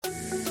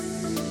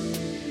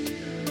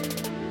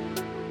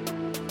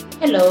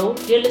Hello,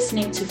 you're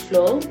listening to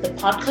Flow, the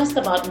podcast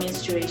about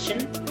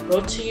menstruation,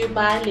 brought to you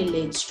by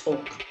Liled's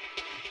Talk.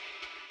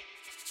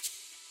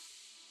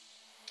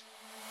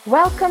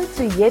 Welcome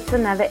to yet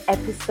another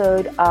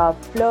episode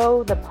of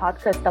Flow, the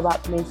podcast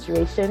about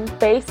menstruation,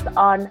 based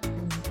on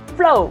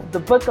Flow, the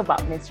book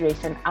about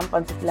menstruation. I'm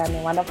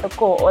Fantastilane, one of the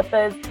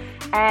co-authors,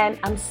 and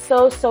I'm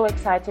so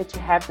excited to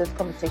have this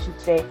conversation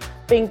today.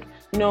 I think,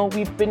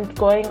 we've been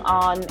going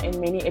on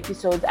in many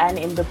episodes and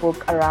in the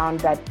book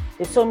around that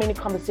there's so many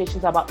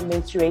conversations about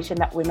menstruation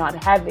that we're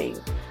not having.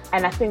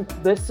 And I think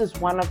this is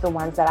one of the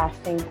ones that I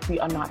think we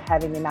are not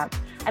having enough.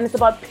 And it's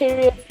about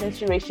periods,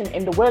 menstruation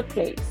in the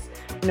workplace.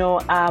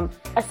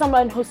 As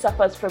someone who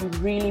suffers from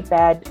really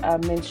bad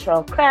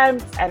menstrual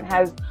cramps and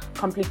has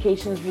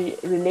complications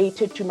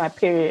related to my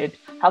period,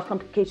 health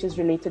complications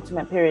related to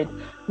my period,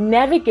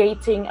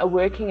 navigating a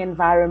working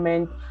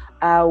environment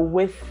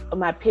with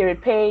my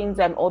period pains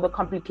and all the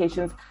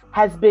complications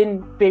has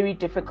been very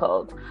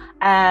difficult.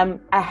 I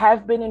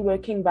have been in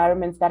working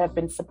environments that have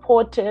been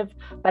supportive,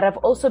 but I've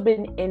also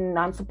been in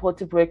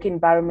non-supportive work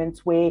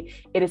environments where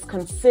it is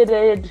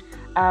considered,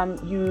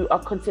 you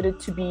are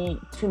considered to be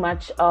too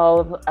much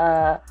of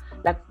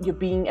like you're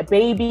being a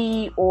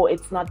baby, or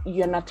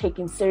you're not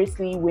taken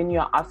seriously when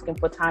you're asking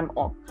for time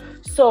off.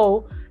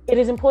 So it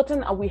is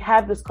important that we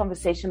have this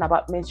conversation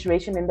about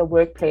menstruation in the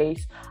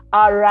workplace,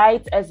 our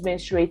rights as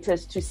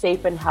menstruators to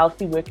safe and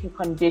healthy working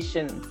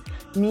conditions,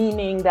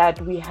 meaning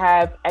that we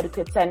have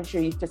adequate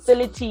sanitary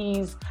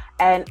facilities,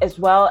 and as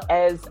well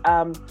as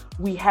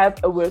we have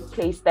a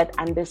workplace that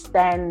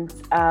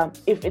understands,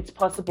 if it's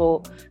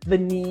possible, the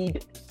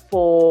need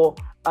for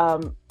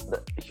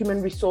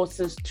human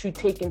resources to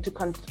take into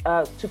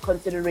to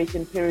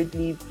consideration period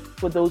leave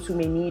for those who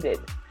may need it.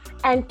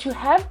 And to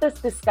have this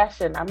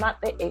discussion, I'm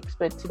not the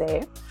expert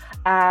today,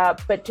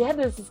 but to have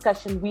this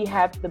discussion, we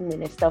have the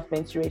Minister of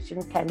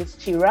Menstruation, Candice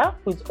Chira,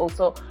 who's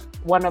also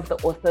one of the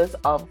authors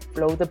of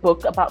Flow, the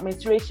book about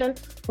menstruation.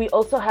 We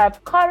also have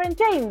Karen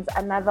James,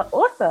 another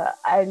author,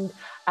 and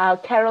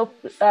Carol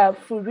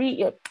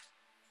Fourie.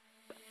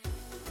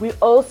 We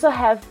also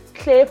have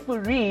Claire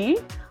Fourie,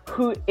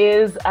 who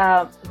is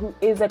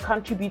a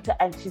contributor,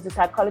 and she's a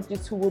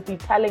psychologist who will be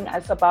telling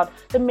us about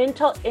the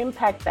mental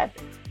impact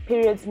that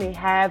periods may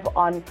have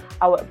on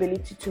our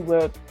ability to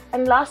work.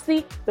 And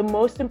lastly, the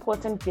most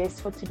important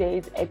guest for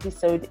today's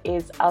episode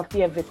is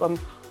Althea Vikram,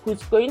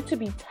 who's going to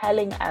be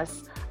telling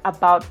us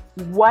about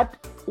what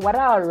are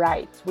our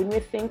rights when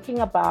we're thinking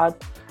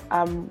about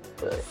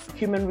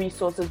human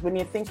resources, when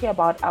you're thinking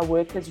about our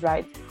workers'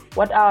 rights,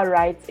 what are our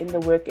rights in the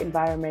work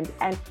environment.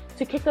 And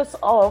to kick us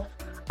off,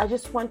 I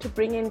just want to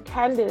bring in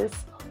Candice,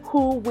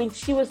 who, when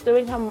she was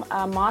doing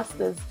her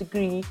master's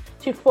degree,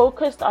 she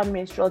focused on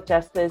menstrual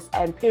justice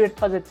and period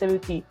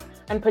positivity,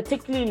 and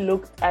particularly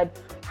looked at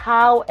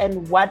how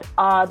and what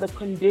are the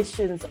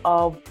conditions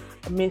of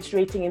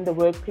menstruating in the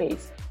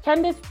workplace.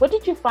 Candice, what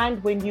did you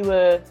find when you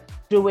were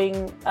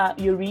doing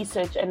your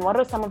research, and what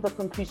are some of the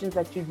conclusions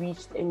that you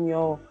reached in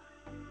your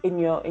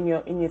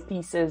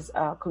thesis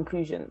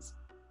conclusions?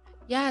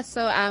 Yeah,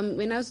 so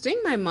when I was doing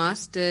my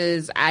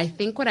master's, I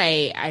think what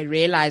I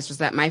realized was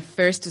that my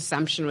first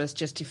assumption was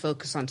just to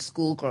focus on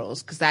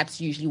schoolgirls, because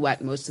that's usually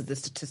what most of the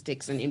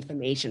statistics and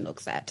information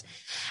looks at.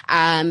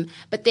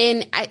 But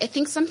then I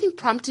think something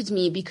prompted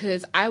me,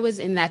 because I was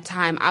in that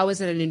time, I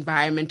was in an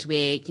environment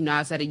where, I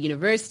was at a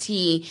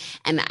university,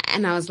 and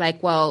I was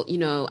like, well,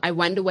 I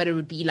wonder what it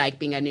would be like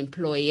being an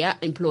employee,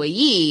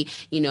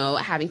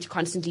 having to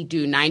constantly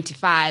do 9 to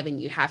 5,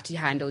 and you have to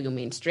handle your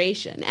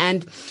menstruation.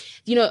 And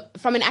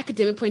from an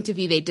academic point of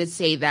view, they did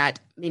say that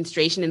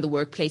menstruation in the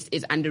workplace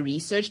is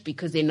under-researched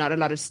because there are not a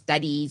lot of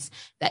studies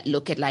that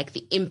look at like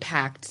the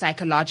impact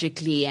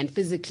psychologically and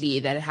physically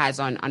that it has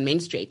on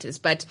menstruators.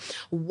 But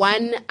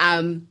one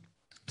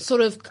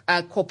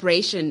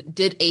corporation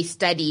did a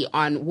study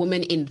on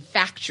women in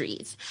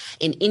factories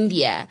in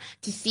India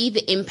to see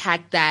the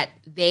impact that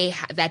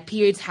that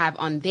periods have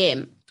on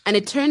them. And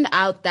it turned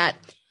out that,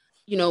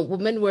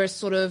 women were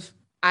sort of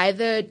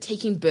either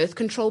taking birth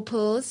control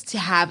pills to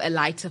have a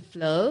lighter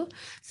flow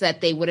so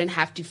that they wouldn't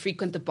have to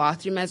frequent the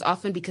bathroom as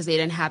often because they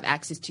didn't have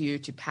access to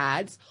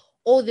pads,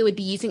 or they would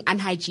be using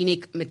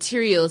unhygienic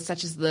materials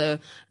such as the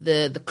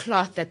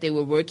cloth that they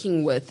were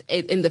working with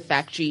in the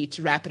factory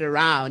to wrap it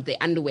around the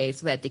underwear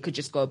so that they could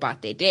just go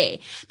about their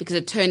day. Because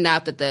it turned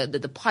out that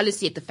the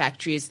policy at the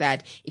factory is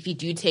that if you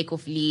do take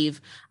off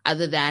leave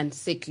other than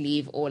sick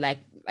leave or like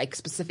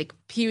specific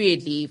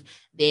period leave,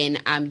 then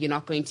you're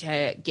not going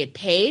to get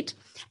paid.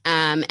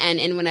 And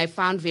what I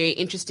found very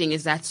interesting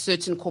is that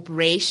certain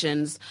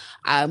corporations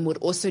would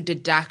also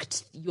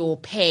deduct your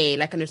pay,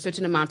 like a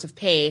certain amount of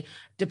pay,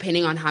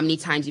 depending on how many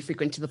times you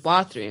frequent to the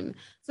bathroom.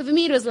 So for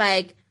me, it was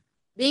like,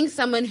 being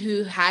someone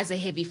who has a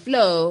heavy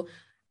flow,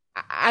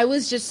 I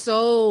was just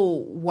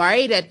so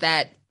worried at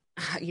that.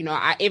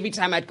 Every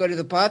time I'd go to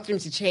the bathroom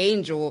to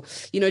change or,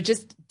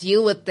 just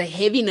deal with the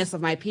heaviness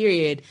of my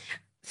period,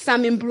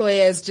 some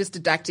employers just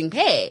deducting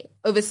pay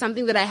over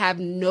something that I have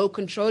no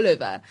control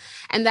over.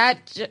 And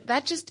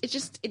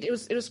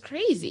it was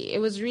crazy. It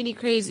was really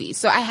crazy.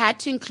 So I had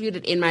to include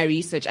it in my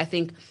research. I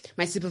think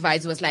my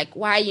supervisor was like,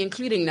 why are you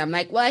including them? I'm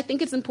like, well, I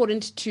think it's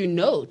important to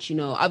note,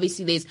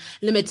 obviously there's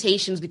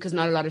limitations because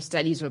not a lot of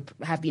studies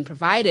have been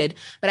provided,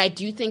 but I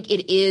do think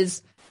it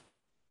is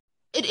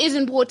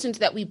important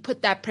that we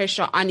put that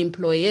pressure on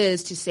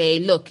employers to say,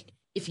 look,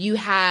 if you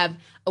have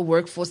a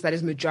workforce that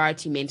is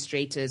majority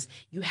menstruators,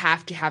 you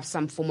have to have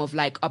some form of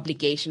like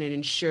obligation in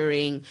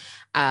ensuring,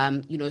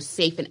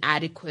 safe and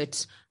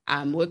adequate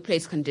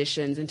workplace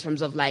conditions in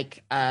terms of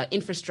like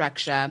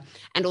infrastructure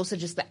and also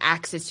just the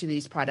access to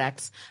these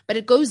products. But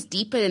it goes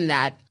deeper than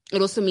that. It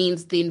also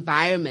means the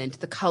environment,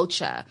 the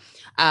culture.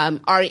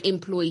 Are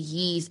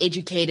employees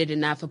educated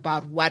enough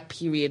about what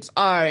periods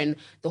are and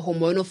the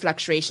hormonal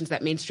fluctuations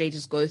that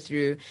menstruators go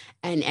through,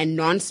 and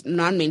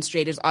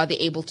non-menstruators, are they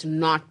able to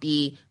not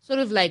be sort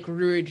of like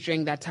rude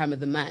during that time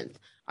of the month?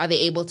 Are they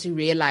able to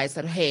realize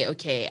that, hey,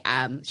 okay,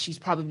 she's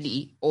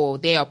probably, or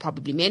they are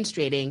probably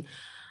menstruating.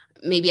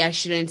 Maybe I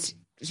shouldn't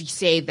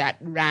say that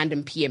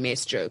random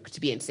PMS joke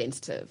to be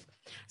insensitive.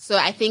 So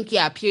I think,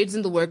 periods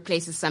in the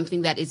workplace is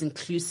something that is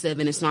inclusive,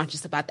 and it's not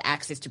just about the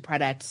access to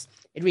products.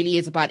 It really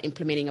is about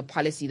implementing a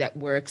policy that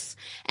works.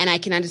 And I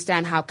can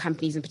understand how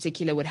companies in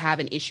particular would have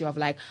an issue of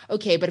like,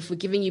 okay, but if we're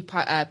giving you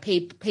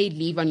paid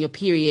leave on your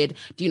period,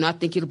 do you not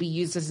think it'll be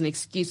used as an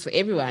excuse for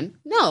everyone?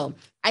 No.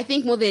 I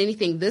think more than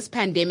anything, this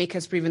pandemic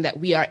has proven that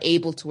we are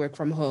able to work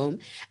from home,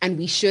 and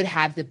we should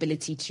have the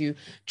ability to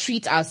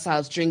treat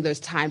ourselves during those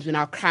times when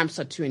our cramps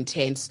are too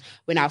intense,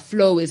 when our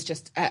flow is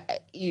just,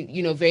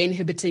 very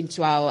inhibiting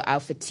to our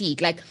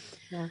fatigue. Like,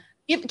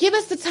 give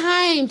us the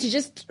time to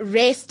just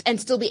rest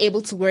and still be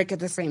able to work at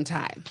the same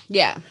time.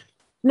 Yeah.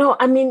 No,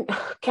 I mean,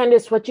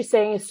 Candice, what you're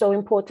saying is so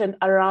important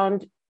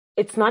around,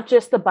 it's not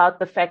just about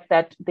the fact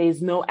that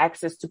there's no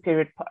access to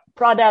period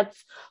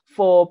products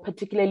for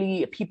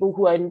particularly people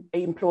who are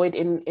employed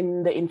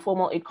in the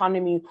informal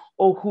economy,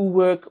 or who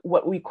work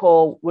what we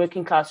call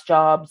working class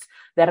jobs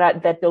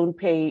that don't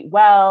pay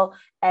well,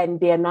 and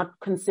they are not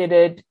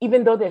considered,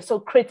 even though they're so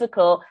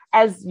critical,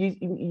 as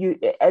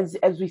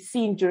we've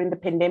seen during the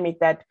pandemic,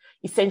 that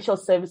essential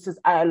services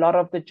are a lot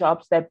of the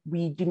jobs that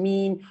we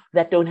demean,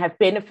 that don't have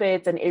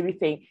benefits and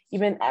everything,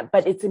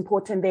 but it's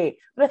important there.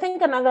 But I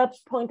think another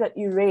point that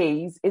you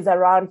raise is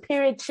around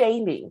period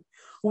shaming,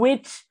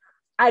 which,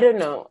 I don't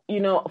know,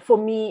 for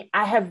me,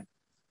 I have,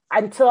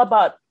 until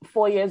about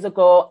 4 years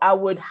ago, I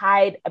would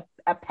hide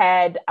a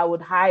pad, I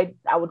would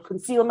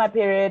conceal my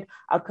period,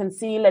 I'll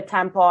conceal a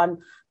tampon,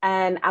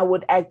 and I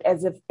would act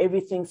as if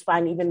everything's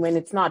fine, even when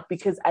it's not,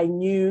 because I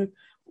knew,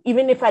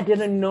 even if I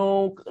didn't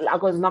know, I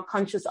was not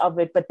conscious of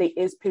it, but there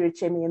is period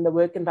shaming in the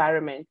work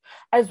environment,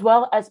 as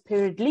well as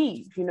period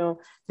leave.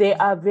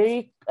 There are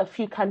a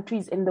few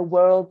countries in the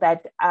world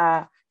that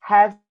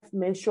have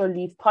menstrual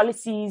leave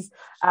policies,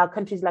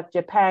 countries like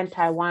Japan,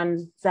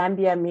 Taiwan,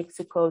 Zambia,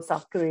 Mexico,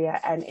 South Korea,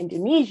 and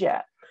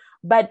Indonesia.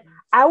 But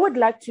I would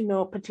like to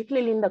know,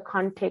 particularly in the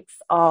context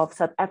of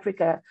South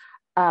Africa,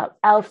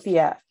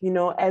 Althea,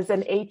 as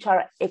an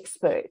HR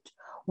expert,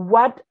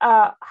 what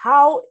are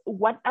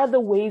the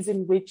ways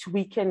in which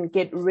we can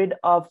get rid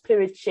of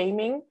period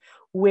shaming,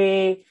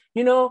 where,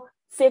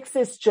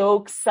 sexist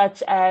jokes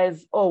such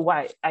as, oh,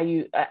 why are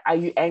you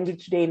angry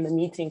today in the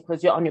meeting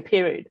because you're on your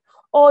period?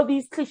 Or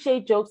these cliche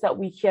jokes that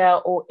we hear,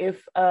 or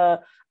if a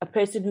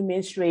person who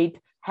menstruates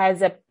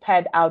has a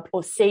pad out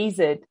or says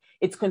it,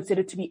 it's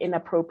considered to be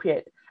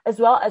inappropriate, as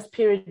well as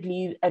period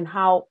leave and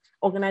how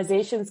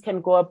organizations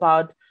can go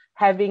about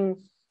having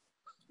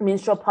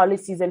menstrual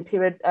policies and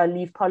period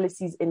leave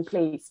policies in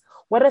place.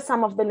 What are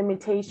some of the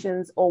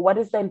limitations, or what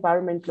is the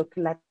environment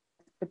looking like,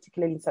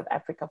 particularly in South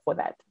Africa, for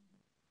that?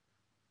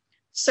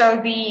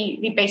 So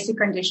the basic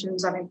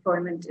conditions of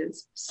employment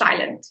is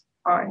silent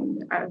on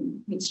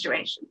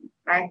menstruation,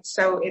 right?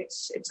 So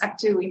it's up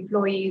to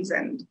employees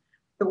and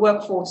the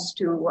workforce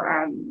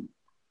to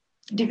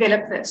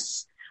develop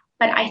this.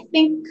 But I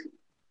think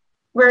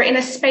we're in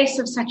a space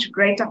of such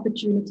great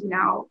opportunity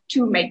now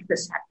to make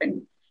this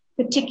happen,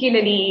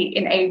 particularly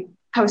in a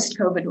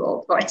post-COVID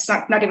world. Well, it's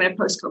not even a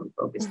post-COVID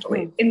world, it's still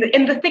in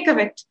the thick of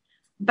it.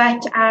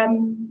 But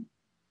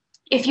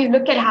if you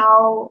look at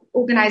how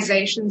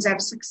organizations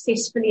have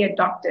successfully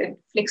adopted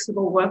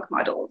flexible work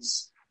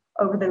models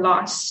over the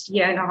last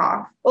year and a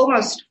half,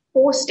 almost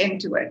forced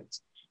into it,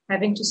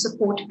 having to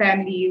support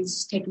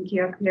families, taking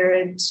care of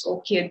parents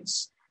or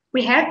kids,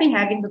 we have been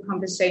having the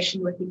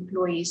conversation with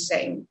employees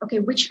saying, okay,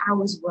 which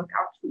hours work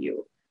out for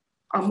you?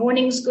 Are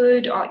mornings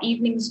good? Are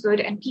evenings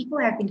good? And people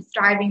have been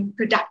thriving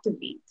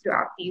productively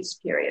throughout these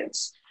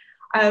periods.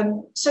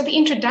 So the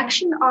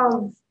introduction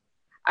of,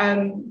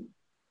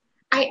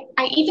 I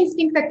even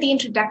think that the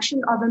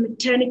introduction of a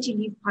maternity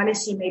leave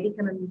policy may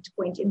become a moot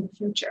point in the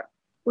future,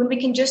 when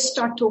we can just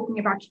start talking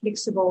about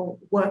flexible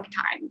work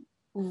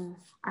time.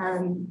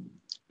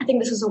 I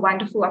think this is a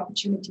wonderful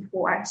opportunity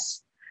for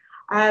us.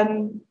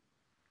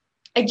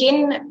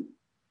 Again,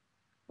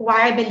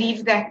 why I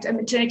believe that a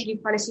maternity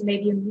leave policy may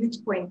be a moot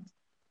point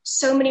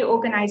so many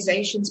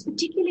organizations,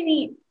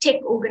 particularly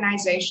tech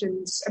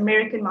organizations,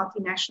 American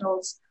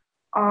multinationals,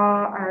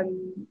 are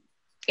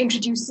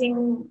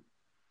introducing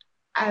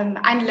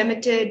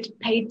unlimited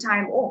paid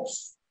time off,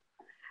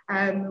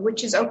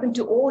 which is open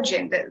to all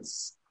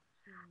genders.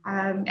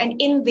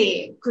 And in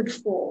there could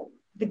fall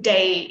the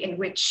day in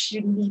which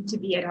you need to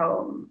be at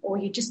home or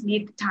you just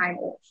need the time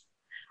off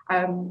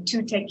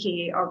to take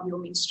care of your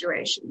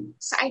menstruation.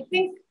 So I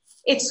think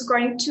it's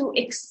going to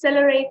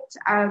accelerate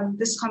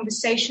this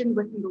conversation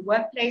within the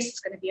workplace. It's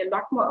going to be a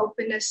lot more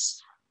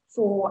openness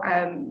for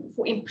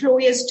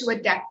employers to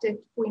adapt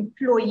it, for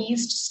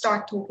employees to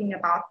start talking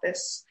about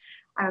this.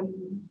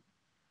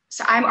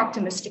 So I'm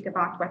optimistic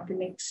about what the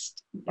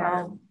next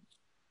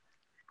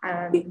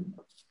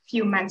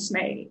few months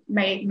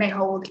may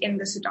hold in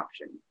this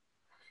adoption.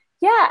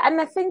 Yeah, and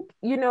I think,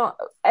 you know,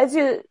 as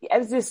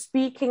you're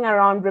speaking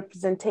around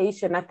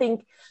representation, I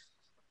think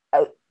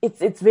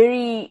it's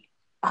very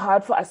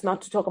hard for us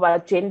not to talk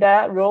about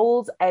gender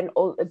roles and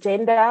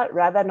gender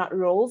rather, not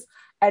roles,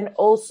 and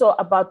also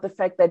about the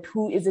fact that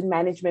who is in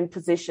management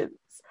positions.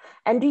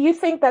 And do you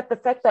think that the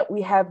fact that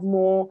we have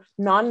more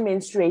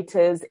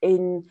non-menstruators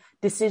in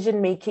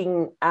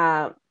decision-making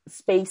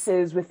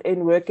spaces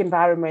within work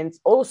environments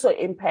also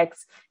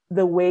impacts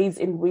the ways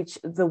in which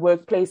the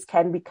workplace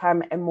can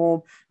become a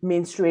more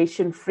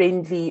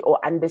menstruation-friendly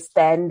or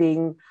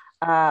understanding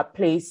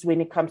place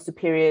when it comes to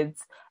periods,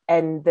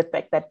 and the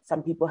fact that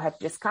some people have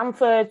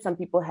discomfort, some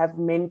people have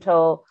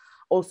mental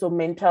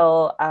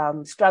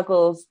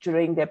struggles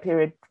during their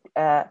period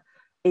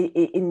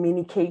in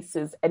many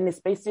cases, and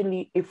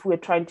especially if we're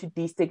trying to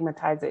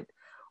destigmatize it,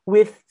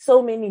 with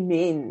so many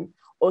men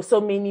or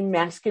so many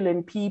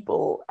masculine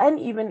people, and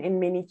even in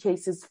many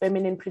cases,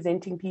 feminine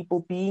presenting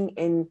people being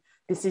in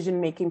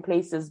decision-making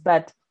places.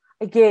 But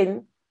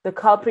again, the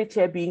culprit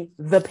here being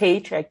the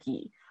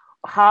patriarchy.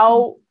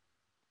 How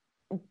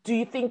do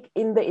you think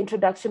in the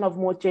introduction of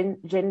more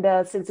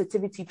gender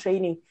sensitivity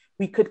training,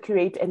 we could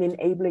create an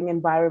enabling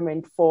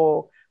environment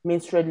for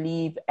menstrual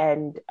leave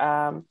and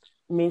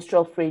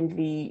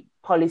menstrual-friendly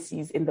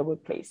policies in the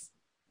workplace?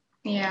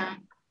 Yeah.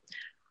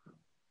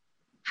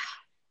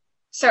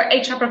 So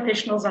HR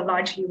professionals are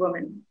largely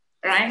women,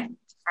 right?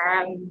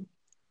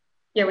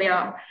 Here we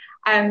are.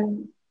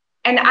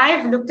 And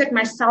I've looked at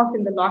myself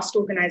in the last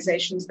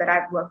organizations that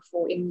I've worked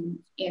for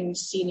in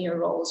senior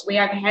roles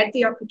where I've had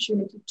the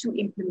opportunity to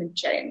implement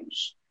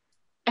change.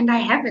 And I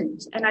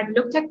haven't. And I've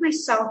looked at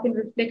myself in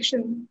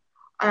reflection,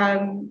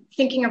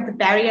 thinking of the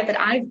barrier that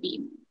I've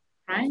been,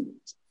 right?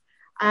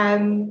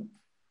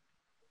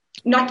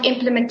 Not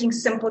implementing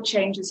simple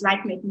changes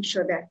like making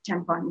sure that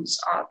tampons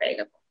are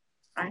available,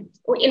 right?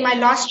 Or in my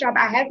last job,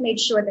 I have made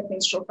sure that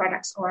menstrual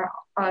products are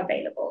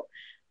available.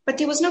 But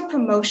there was no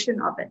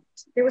promotion of it.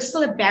 There was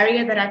still a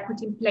barrier that I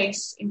put in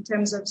place in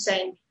terms of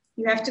saying,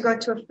 you have to go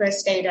to a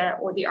first aider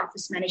or the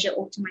office manager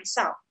or to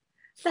myself.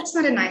 That's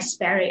not a nice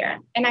barrier.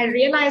 And I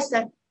realized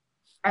that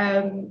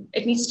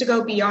it needs to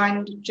go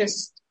beyond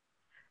just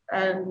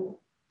a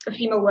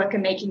female worker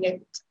making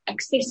it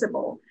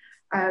accessible.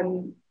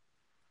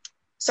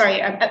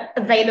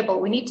 Available.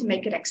 We need to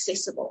make it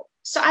accessible.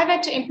 So I've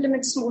had to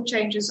implement small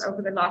changes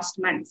over the last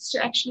months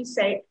to actually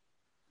say,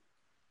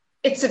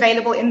 it's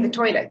available in the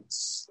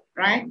toilets,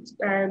 right?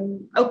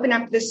 Open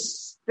up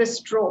this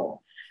drawer.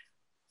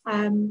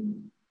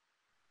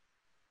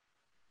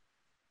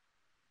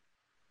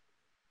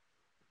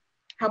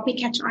 Help me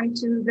catch on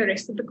to the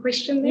rest of the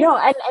question there. No,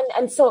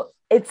 and so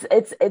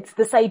it's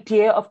this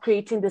idea of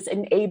creating this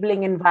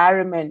enabling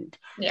environment.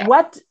 Yeah.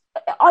 What,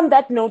 on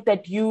that note,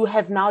 that you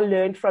have now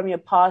learned from your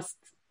past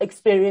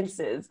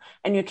experiences,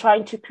 and you're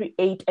trying to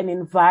create an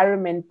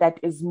environment that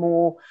is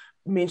more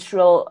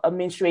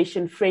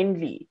menstruation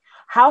friendly.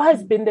 How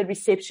has been the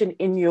reception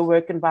in your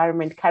work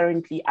environment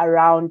currently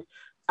around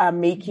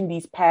making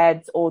these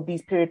pads or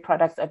these period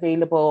products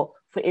available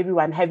for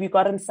everyone? Have you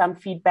gotten some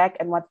feedback,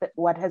 and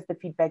what has the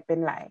feedback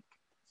been like?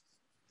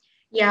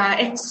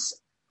 Yeah,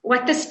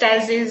 what this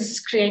does is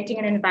creating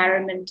an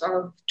environment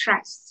of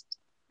trust,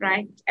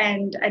 right?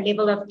 And a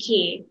level of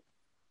care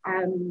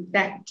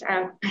that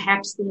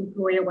perhaps the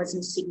employer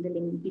wasn't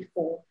signaling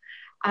before.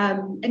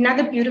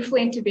 Another beautiful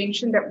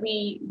intervention that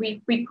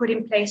we put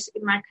in place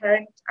in my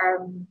current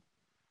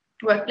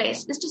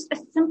workplace is just a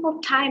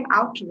simple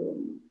time-out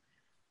room,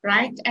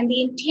 right? And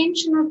the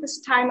intention of this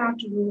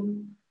time-out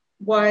room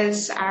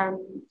was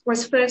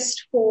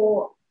first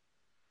for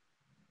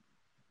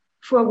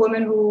a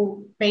woman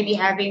who may be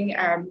having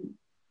a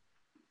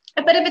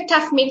bit of a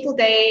tough mental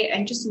day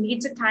and just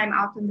needs a time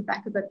out in the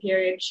back of her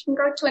period. She can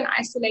go to an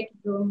isolated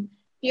room,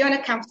 be on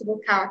a comfortable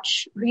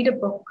couch, read a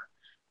book,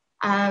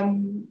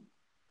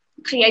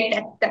 create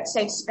that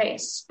safe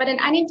space. But an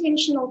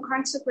unintentional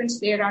consequence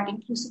there around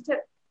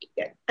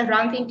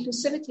the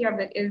inclusivity of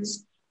it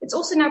is it's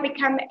also now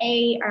become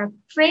a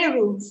prayer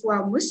room for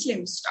our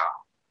Muslim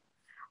staff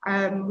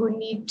who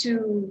need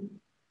to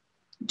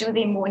do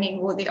their morning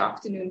or their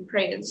afternoon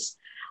prayers.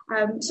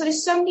 So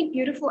there's so many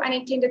beautiful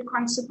unintended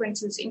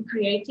consequences in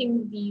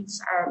creating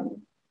these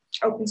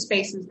open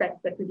spaces that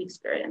we've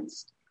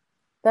experienced.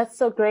 That's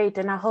so great.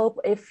 And I hope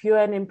if you're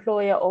an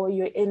employer or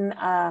you're in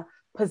a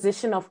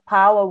position of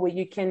power where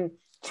you can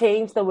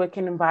change the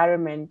working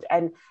environment,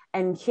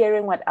 and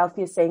hearing what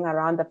Alfie is saying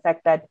around the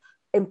fact that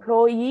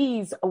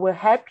employees were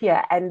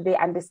happier and they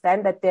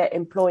understand that their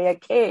employer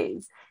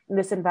cares in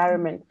this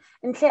environment.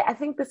 And Claire, I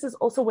think this is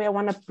also where I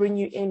want to bring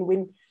you in.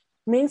 When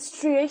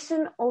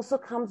menstruation also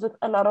comes with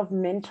a lot of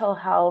mental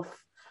health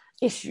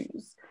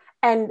issues,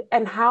 and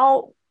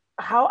how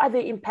are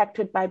they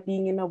impacted by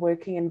being in a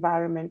working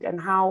environment, and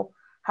how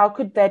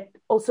could that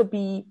also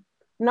be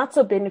not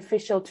so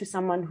beneficial to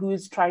someone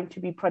who's trying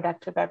to be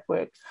productive at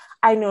work?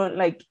 I know,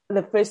 like,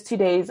 the first 2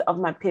 days of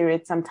my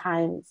period,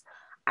 sometimes,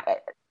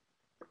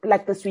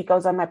 like this week I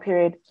was on my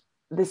period,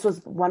 this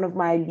was one of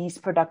my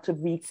least productive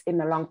weeks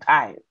in a long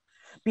time.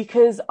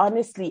 Because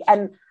honestly,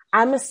 and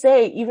I must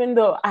say, even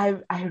though I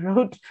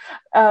wrote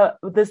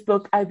this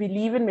book, I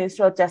believe in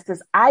menstrual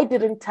justice, I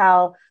didn't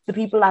tell the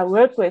people I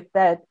work with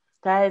that,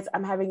 guys,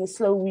 I'm having a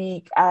slow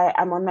week,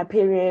 I'm on my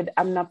period,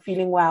 I'm not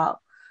feeling well.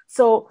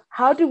 So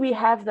how do we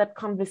have that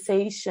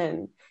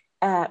conversation?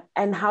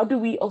 And how do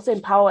we also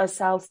empower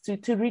ourselves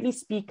to really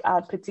speak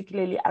out,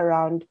 particularly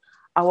around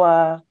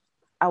our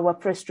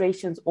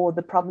frustrations or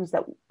the problems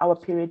that our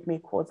period may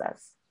cause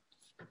us?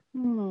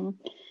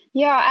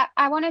 Yeah,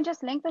 I want to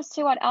just link this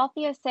to what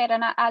Althea said,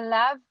 and I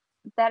love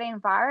that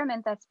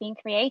environment that's being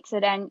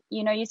created. And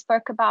you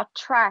spoke about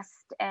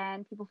trust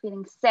and people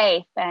feeling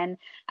safe, and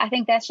I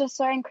think that's just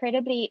so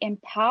incredibly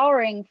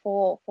empowering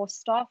for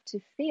staff to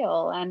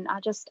feel, and I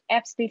just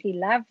absolutely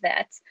love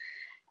that.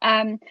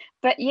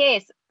 But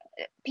yes,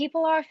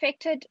 people are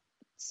affected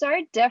so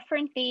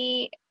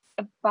differently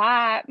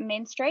by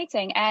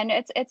menstruating, and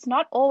it's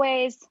not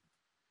always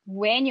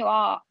when you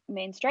are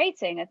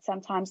menstruating, it's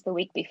sometimes the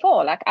week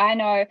before. Like, I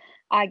know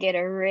I get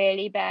a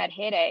really bad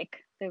headache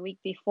the week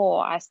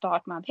before I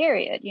start my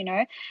period.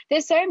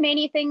 There's so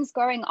many things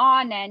going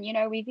on, and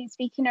we've been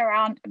speaking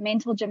around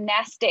mental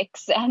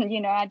gymnastics, and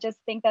I just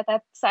think that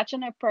that's such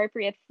an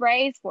appropriate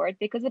phrase for it,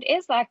 because it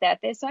is like that.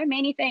 There's so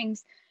many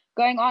things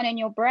going on in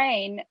your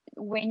brain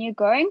when you're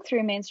going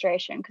through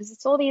menstruation, because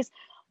it's all these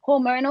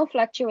hormonal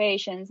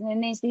fluctuations, and then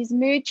there's these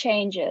mood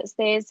changes,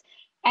 there's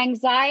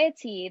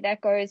anxiety that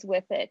goes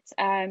with it,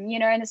 and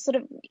it's sort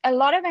of a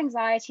lot of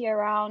anxiety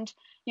around,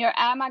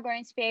 am I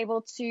going to be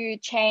able to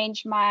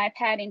change my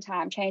pad in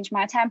time, change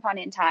my tampon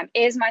in time?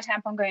 Is my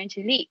tampon going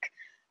to leak?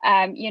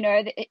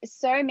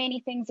 So many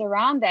things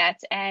around that.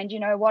 And,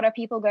 what are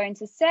people going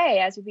to say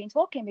as we've been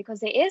talking? Because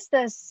there is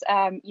this,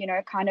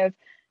 kind of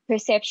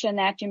perception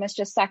that you must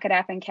just suck it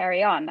up and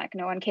carry on. Like,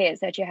 no one cares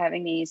that you're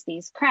having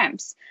these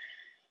cramps.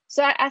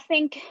 So I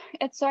think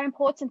it's so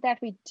important that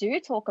we do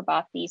talk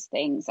about these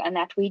things, and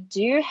that we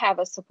do have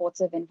a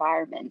supportive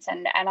environment.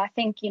 And I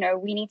think,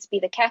 we need to be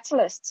the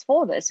catalysts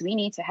for this. We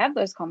need to have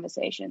those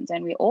conversations,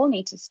 and we all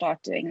need to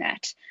start doing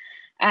that.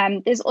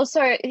 There's also,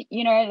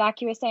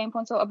 like you were saying,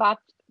 Ponto, about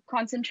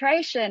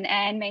concentration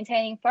and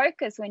maintaining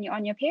focus when you're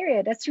on your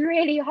period. It's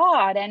really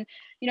hard. And,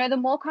 the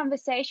more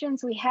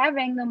conversations we're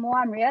having, the more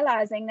I'm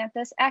realizing that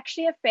this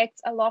actually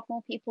affects a lot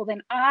more people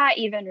than I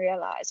even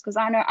realized, because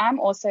I know I'm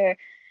also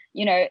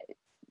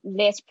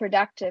less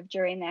productive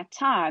during that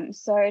time.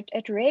 So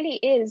it really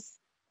is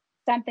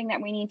something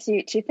that we need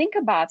to think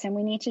about, and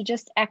we need to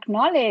just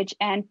acknowledge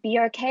and be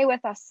okay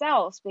with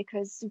ourselves,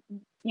 because,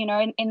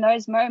 in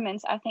those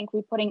moments, I think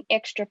we're putting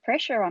extra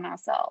pressure on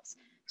ourselves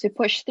to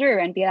push through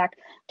and be like,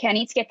 okay, I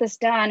need to get this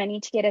done. I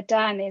need to get it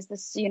done. There's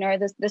this,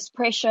 this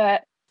pressure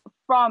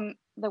from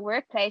the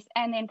workplace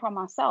and then from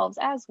ourselves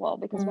as well,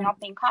 because we're not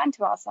being kind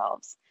to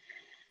ourselves.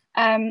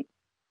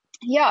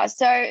 Yeah,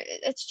 so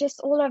it's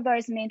just all of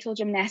those mental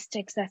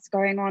gymnastics that's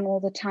going on all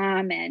the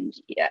time, and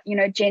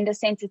gender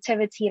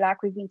sensitivity,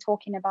 like we've been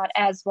talking about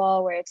as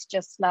well, where it's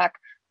just like,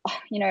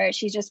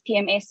 she's just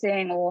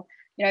PMSing, or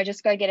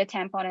just go get a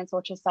tampon and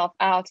sort yourself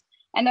out,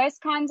 and those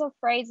kinds of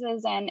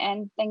phrases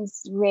and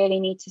things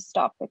really need to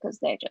stop, because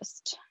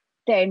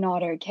they're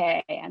not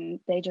okay, and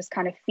they just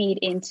kind of feed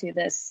into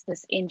this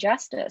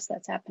injustice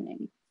that's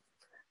happening.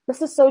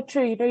 This is so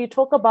true. You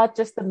talk about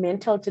just the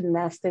mental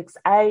gymnastics.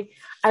 I'm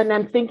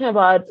thinking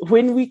about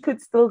when we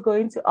could still go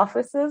into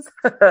offices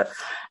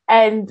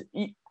and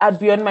I'd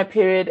be on my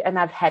period and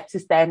I've had to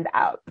stand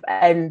up.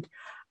 And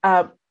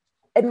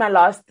in my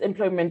last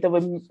employment,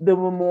 there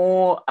were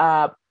more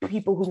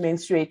people who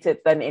menstruated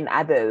than in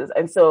others.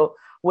 And so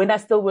when I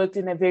still worked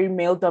in a very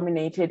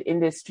male-dominated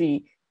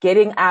industry,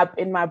 getting up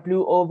in my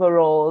blue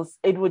overalls,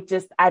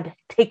 I'd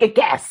take a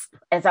gasp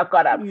as I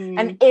got up.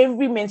 And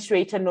every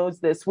menstruator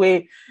knows this,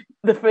 where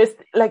the first,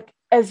 like,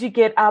 as you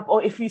get up,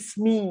 or if you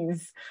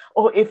sneeze,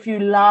 or if you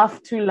laugh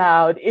too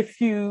loud,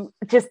 if you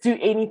just do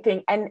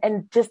anything,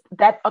 and just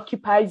that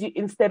occupies you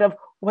instead of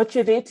what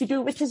you're there to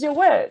do, which is your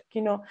work,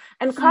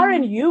 And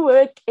Karen, you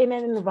work in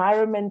an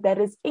environment that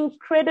is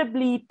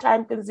incredibly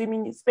time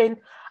consuming. You spend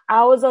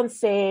hours on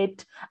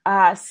set,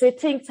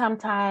 sitting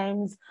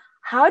sometimes.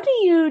 How do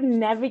you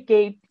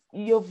navigate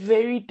your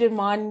very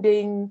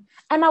demanding,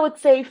 and I would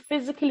say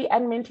physically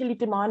and mentally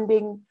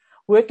demanding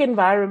work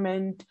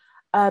environment,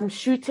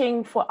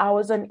 shooting for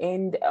hours on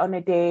end on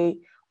a day,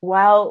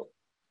 while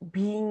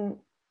bleeding.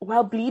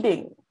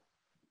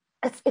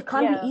 It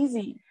can't be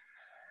easy.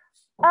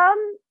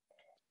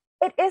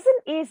 It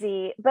isn't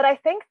easy, but I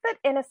think that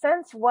in a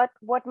sense, what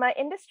my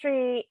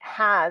industry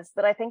has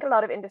that I think a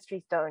lot of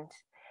industries don't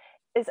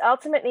is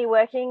ultimately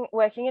working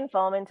in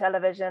film and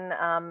television,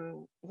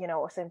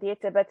 also in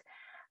theater. But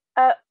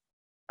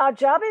our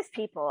job is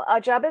people. Our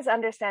job is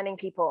understanding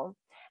people,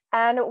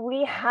 and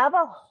we have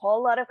a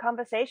whole lot of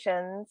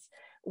conversations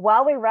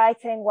while we're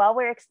writing, while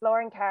we're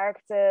exploring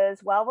characters,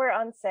 while we're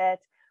on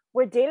set.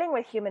 We're dealing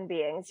with human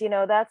beings.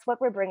 That's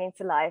what we're bringing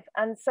to life,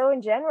 and so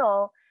in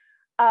general.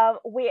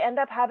 We end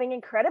up having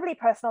incredibly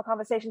personal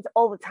conversations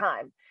all the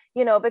time,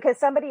 because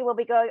somebody will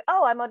be going,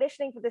 oh, I'm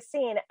auditioning for this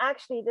scene.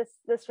 Actually,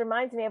 this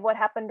reminds me of what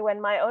happened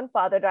when my own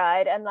father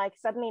died. And like,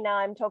 suddenly now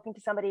I'm talking to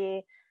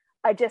somebody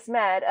I just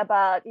met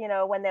about,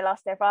 when they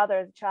lost their father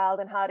as a child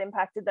and how it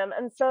impacted them.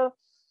 And so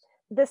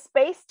the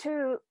space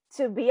to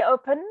be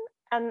open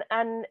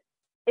and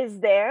is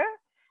there.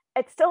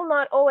 It's still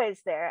not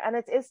always there. And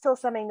it is still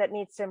something that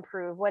needs to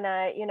improve. When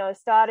I,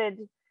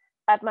 started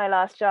at my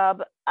last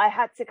job, I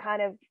had to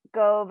kind of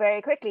go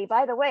very quickly.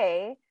 By the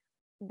way,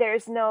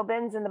 there's no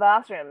bins in the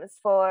bathrooms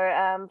for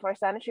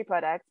sanitary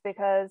products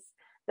because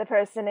the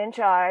person in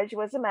charge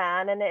was a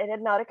man and it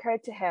had not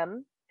occurred to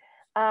him.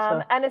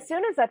 Sure. And as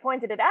soon as I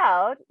pointed it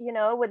out,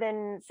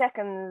 within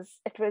seconds,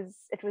 it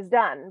was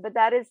done. But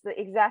that is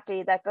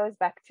that goes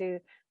back to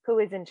who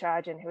is in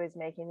charge and who is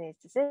making these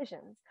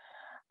decisions.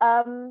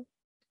 And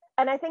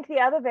I think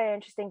the other very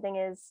interesting thing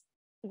is,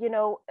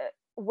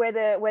 where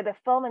the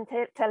film and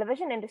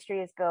television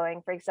industry is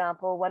going. For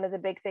example, one of the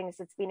big things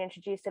that's been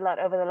introduced a lot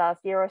over the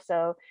last year or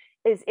so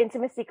is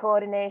intimacy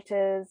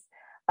coordinators,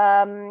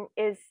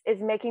 is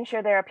making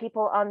sure there are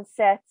people on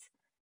set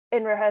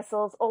in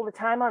rehearsals all the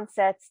time on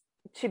sets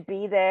to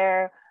be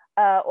there,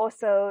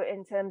 also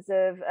in terms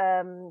of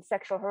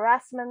sexual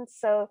harassment.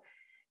 So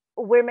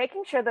we're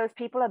making sure those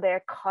people are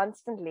there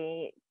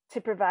constantly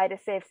to provide a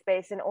safe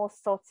space in all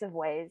sorts of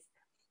ways.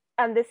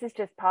 And this is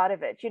just part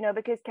of it,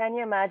 because can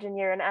you imagine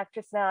you're an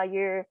actress now,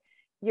 you're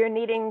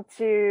needing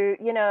to,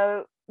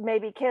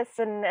 maybe kiss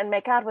and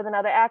make out with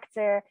another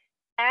actor,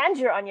 and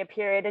you're on your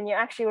period and you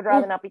actually would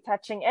rather not be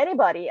touching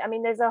anybody. I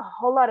mean, there's a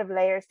whole lot of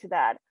layers to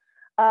that,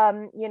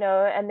 and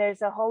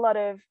there's a whole lot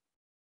of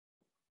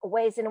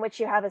ways in which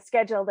you have a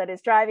schedule that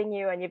is driving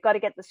you and you've got to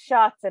get the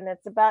shots, and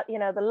it's about,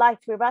 the light,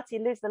 we're about to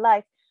lose the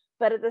light.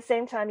 But at the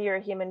same time, you're a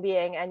human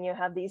being and you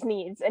have these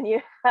needs, and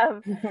you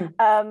have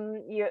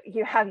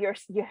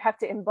you have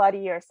to embody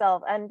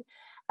yourself. And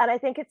I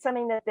think it's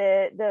something that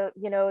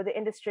the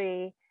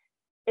industry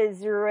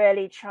is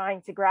really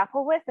trying to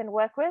grapple with and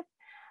work with.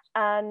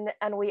 And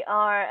we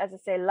are, as I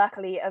say,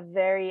 luckily a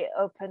very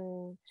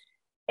open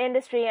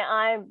industry.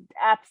 I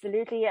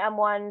absolutely am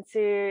one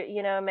to,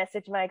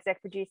 message my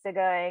exec producer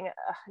going,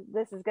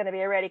 this is going to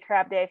be a really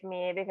crap day for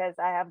me because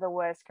I have the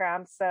worst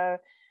cramps. So,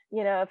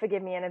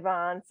 forgive me in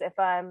advance if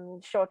I'm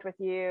short with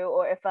you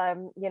or if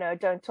I'm,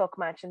 don't talk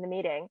much in the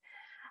meeting.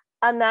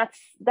 And that's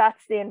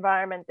the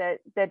environment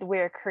that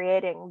we're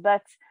creating.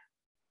 But,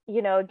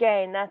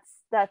 again,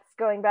 that's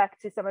going back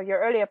to some of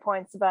your earlier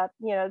points about,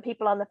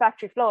 people on the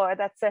factory floor.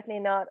 That's certainly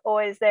not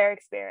always their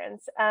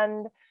experience.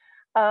 And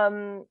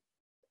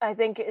I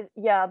think,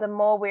 the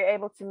more we're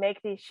able to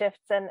make these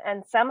shifts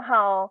and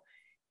somehow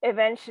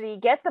eventually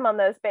get them on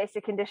those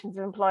basic conditions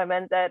of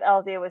employment that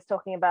Althea was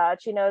talking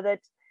about,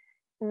 that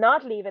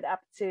not leave it up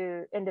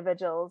to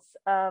individuals,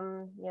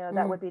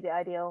 that would be the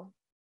ideal.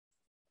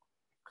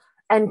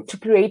 And to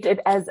create it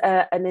as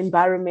an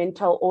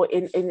environmental or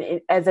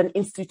as an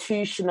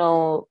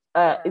institutional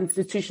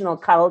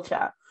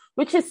culture,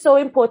 which is so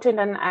important.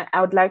 And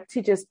I would like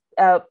to just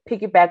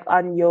piggyback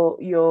on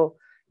your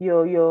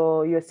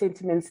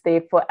sentiments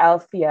there for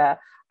Althea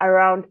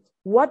around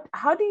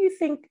how do you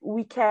think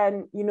we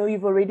can,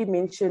 you've already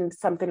mentioned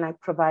something like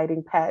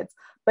providing pads,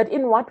 but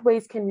in what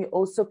ways can we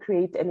also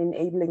create an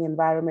enabling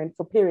environment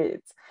for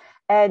periods?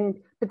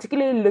 And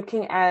particularly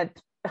looking at,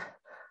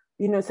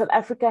 South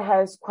Africa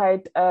has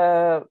quite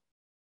a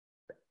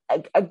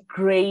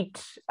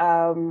great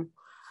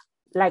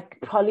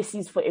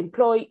policies for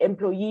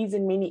employees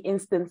in many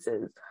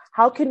instances.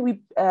 How can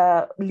we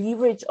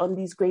leverage on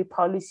these great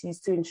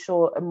policies to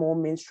ensure a more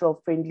menstrual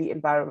friendly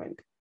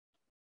environment?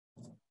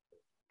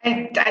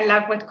 I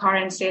love what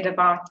Karen said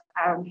about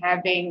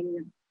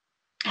having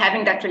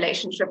that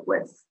relationship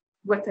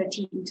with her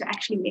team to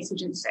actually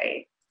message and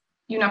say,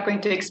 you're not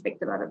going to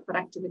expect a lot of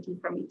productivity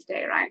from me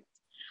today, right?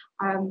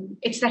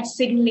 It's that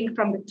signaling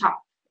from the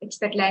top. It's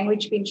that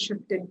language being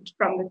shifted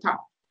from the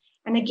top.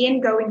 And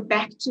again, going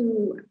back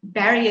to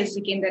barriers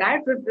again that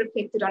I've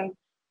reflected on,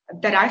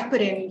 that I've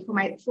put in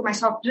for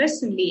myself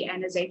personally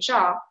and as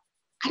HR.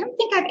 I don't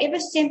think I've ever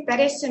sent that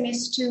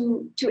SMS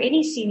to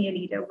any senior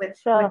leader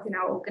within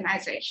our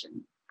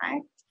organization,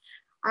 right?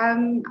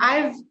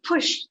 I've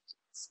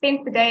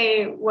spent the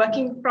day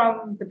working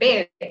from the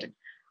bed,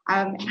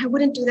 and I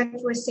wouldn't do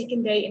that for a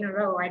second day in a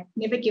row. I'd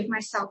never give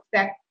myself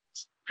that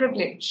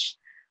privilege.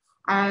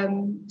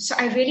 So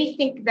I really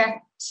think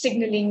that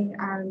signaling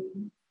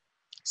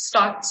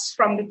starts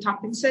from the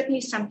top, and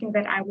certainly something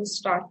that I will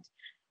start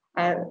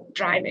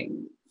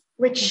driving,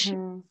 which,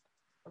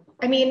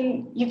 I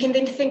mean, you can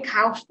then think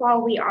how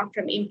far we are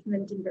from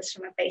implementing this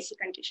from a Basic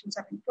Conditions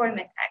of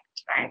Employment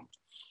Act, right?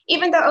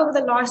 Even though over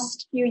the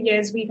last few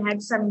years, we've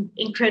had some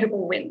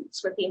incredible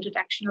wins with the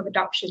introduction of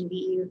adoption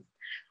leave,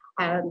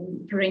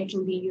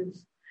 parental leave,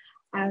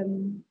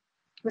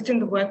 within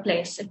the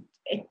workplace,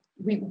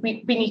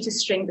 we need to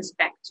string this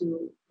back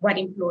to what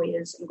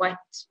employers and what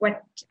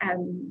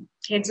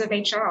heads of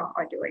HR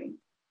are doing.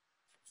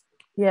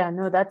 Yeah,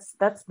 no, that's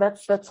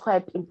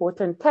quite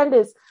important.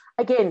 Candice,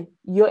 again,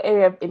 your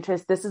area of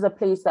interest, this is a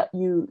place that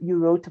you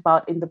wrote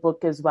about in the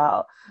book as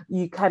well.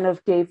 You kind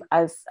of gave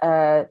us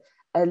a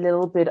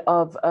little bit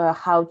of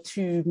how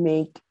to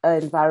make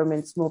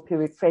environments more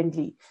period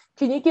friendly.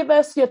 Can you give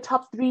us your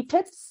top 3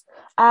 tips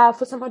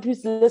for someone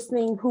who's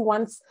listening,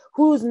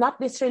 who's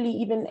not necessarily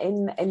even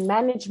in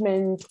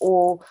management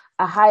or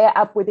a higher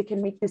up where they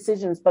can make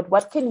decisions, but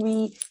what can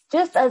we,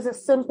 just as a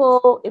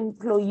simple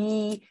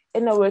employee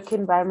in a work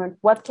environment,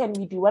 what can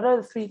we do? What are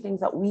the 3 things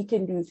that we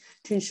can do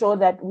to ensure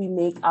that we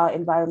make our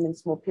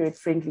environments more period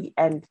friendly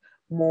and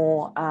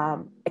more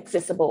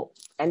accessible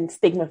and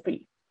stigma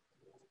free?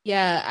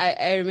 Yeah,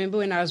 I remember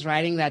when I was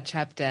writing that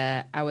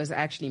chapter, I was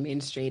actually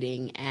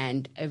menstruating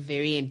and a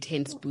very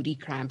intense booty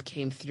cramp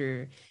came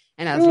through.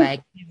 And I was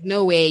like, there's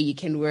no way you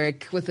can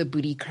work with a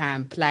booty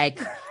cramp.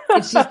 Like,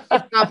 it's not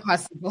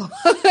possible.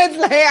 It's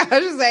like, I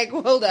was just like,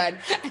 hold on.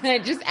 And I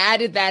just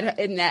added that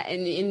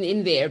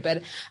in there.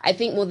 But I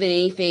think more than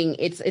anything,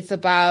 it's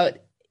about,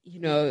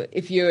 you know,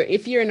 if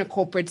you're in a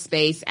corporate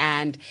space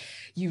and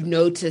you've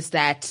noticed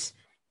that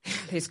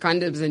there's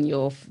condoms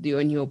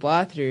in your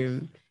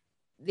bathroom,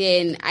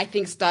 then I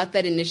think start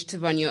that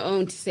initiative on your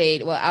own to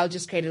say, well, I'll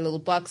just create a little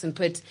box and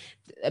put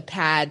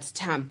pads,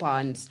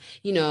 tampons,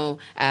 you know,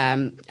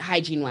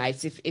 hygiene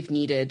wipes if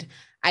needed.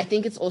 I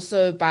think it's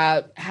also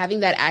about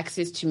having that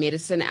access to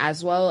medicine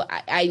as well.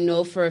 I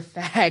know for a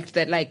fact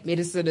that like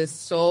medicine is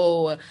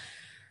so,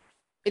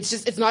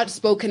 it's not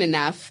spoken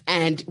enough,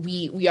 and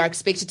we are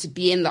expected to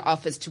be in the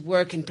office to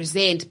work and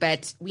present,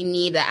 but we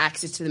need the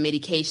access to the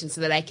medication so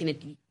that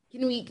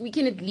we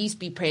can at least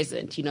be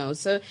present, you know.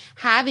 So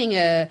having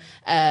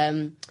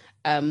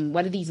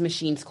what are these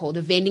machines called?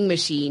 A vending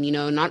machine, you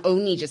know, not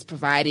only just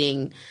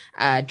providing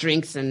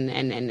drinks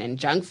and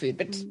junk food,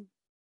 but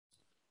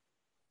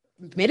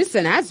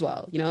medicine as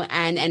well, you know,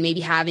 and maybe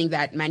having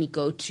that money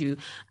go to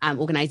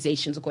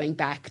organizations or going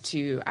back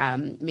to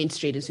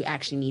menstruators who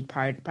actually need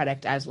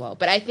product as well.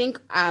 But I think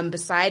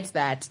besides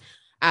that,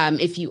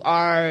 if you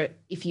are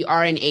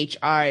in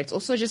HR, it's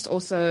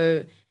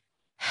also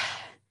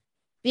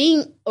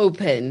being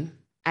open,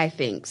 I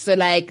think. So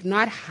like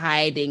not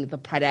hiding the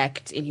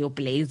product in your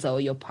blazer or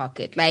your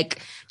pocket.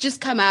 Like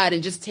just come out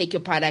and just take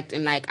your product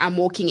and like, I'm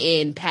walking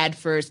in pad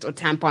first or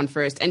tampon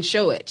first and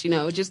show it, you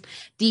know, just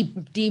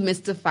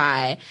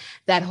demystify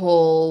that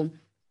whole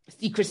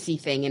secrecy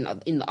thing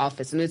in the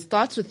office. And it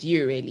starts with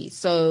you really.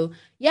 So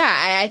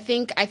yeah, I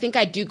think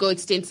I do go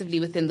extensively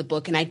within the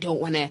book, and I don't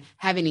want to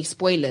have any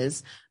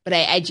spoilers, but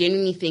I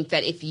genuinely think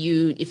that if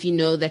you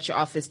know that your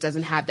office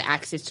doesn't have the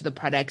access to the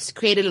products,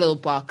 create a little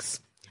box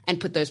and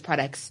put those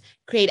products,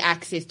 create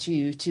access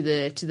to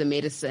the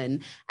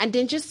medicine, and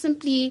then just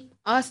simply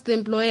ask the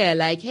employer,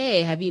 like,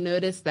 hey, have you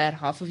noticed that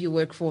half of your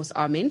workforce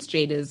are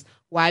menstruators?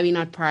 Why are we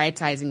not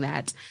prioritizing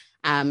that?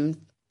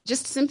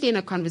 Just simply in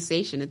a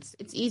conversation. It's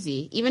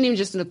easy, even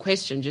just in a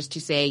question, just to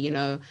say, you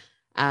know,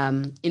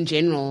 in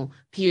general,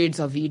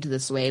 periods are viewed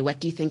this way. What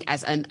do you think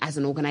as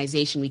an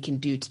organization we can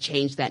do to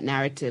change that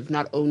narrative,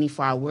 not only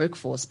for our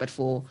workforce, but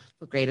for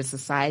greater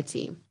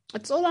society?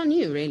 It's all on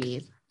you,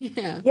 really.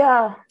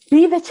 Yeah.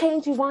 Be the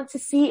change you want to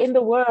see in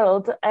the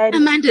world. And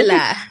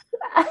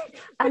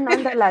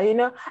Amandala, you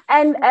know,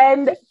 and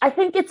I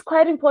think it's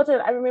quite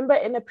important. I remember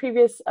in a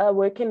previous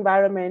work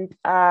environment,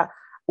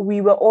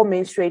 we were all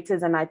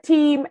menstruators on our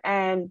team,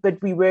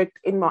 but we worked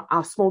in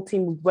our small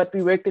team, but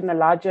we worked in a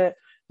larger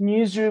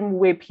newsroom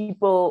where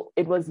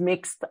it was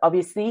mixed,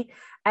 obviously.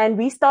 And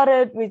we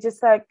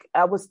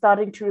I was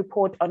starting to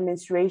report on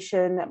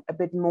menstruation a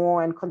bit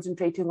more and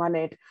concentrating on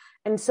it.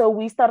 And so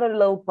we started a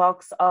little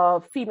box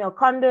of female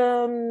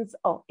condoms,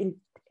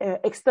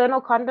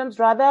 external condoms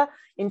rather,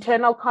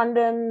 internal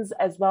condoms,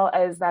 as well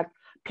as like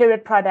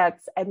period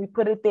products. And we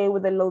put it there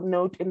with a little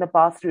note in the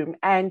bathroom.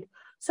 And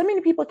so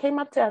many people came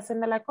up to us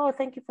and they're like, oh,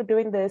 thank you for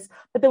doing this.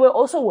 But there were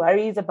also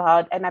worries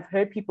about, and I've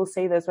heard people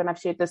say this when I've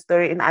shared this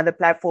story in other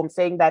platforms,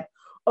 saying that,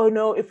 oh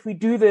no, if we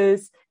do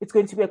this, it's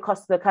going to be a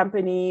cost to the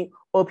company,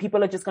 or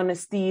people are just going to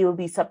steal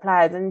these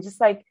supplies. And just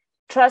like,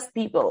 trust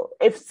people.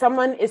 If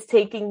someone is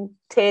taking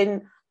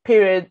 10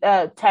 period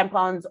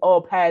tampons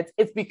or pads,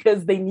 it's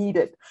because they need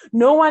it.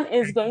 No one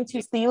is going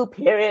to steal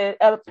period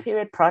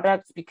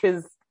products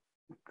because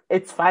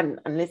it's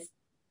fun, unless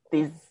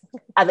there's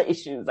other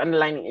issues,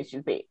 underlying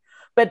issues there.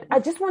 But I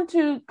just want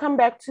to come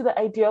back to the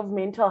idea of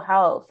mental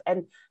health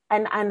and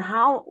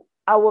how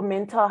our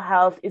mental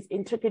health is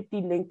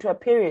intricately linked to a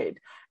period.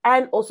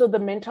 And also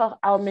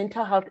our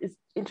mental health is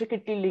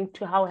intricately linked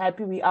to how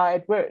happy we are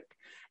at work.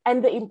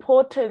 and the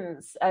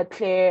importance,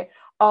 Claire,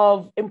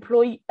 of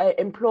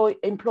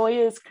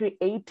employers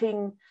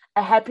creating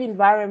a happy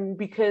environment,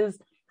 because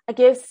I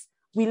guess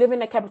we live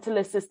in a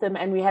capitalist system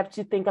and we have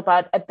to think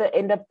about, at the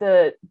end of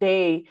the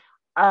day,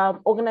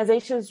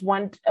 organizations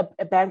want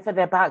a bang for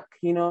their buck,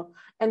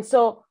 And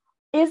so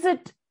is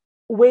it,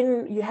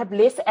 when you have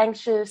less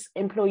anxious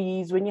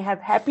employees, when you have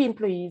happy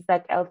employees,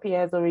 like Althea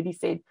has already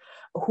said,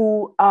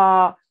 who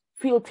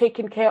feel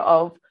taken care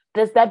of,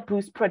 does that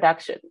boost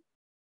production?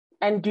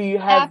 And do you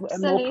have a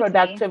more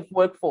productive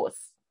workforce?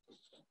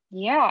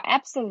 Yeah,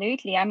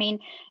 absolutely. I mean,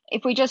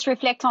 if we just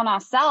reflect on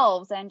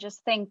ourselves and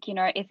just think,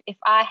 if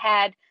I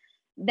had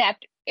that,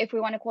 if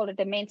we want to call it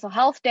the mental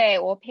health day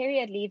or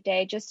period leave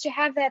day, just to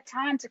have that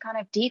time to kind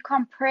of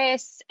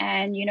decompress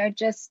and,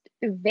 just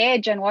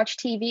veg and watch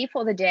TV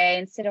for the day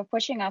instead of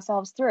pushing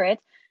ourselves through it.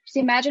 Just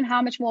imagine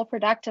how much more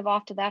productive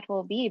after that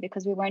will be,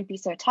 because we won't be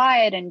so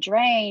tired and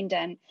drained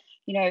and,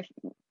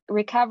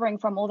 recovering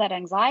from all that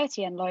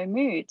anxiety and low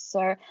mood.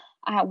 So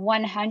I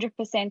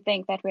 100%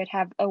 think that we'd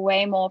have a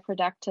way more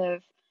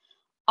productive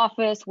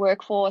office,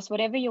 workforce,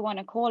 whatever you want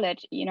to call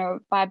it,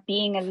 by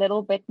being a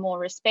little bit more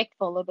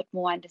respectful, a little bit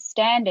more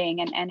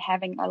understanding, and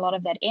having a lot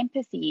of that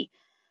empathy,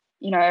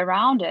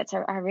 around it.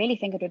 So I really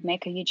think it would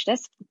make a huge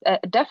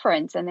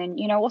difference. And then,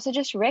 also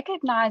just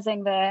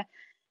recognizing the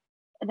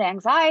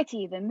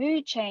anxiety, the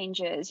mood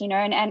changes,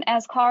 and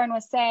as Karen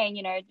was saying,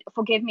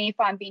 forgive me if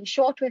I'm being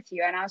short with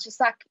you. And I was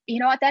just like,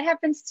 what, that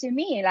happens to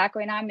me. Like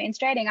when I'm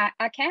menstruating,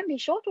 I can be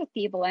short with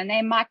people and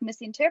they might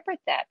misinterpret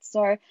that.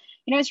 So,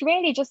 it's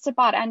really just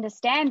about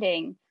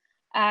understanding.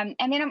 And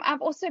then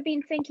I've also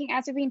been thinking,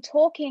 as we've been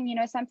talking,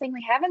 something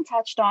we haven't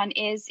touched on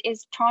is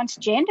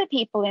transgender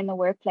people in the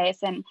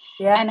workplace and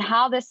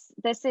how this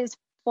is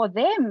for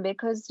them,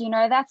 because,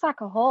 that's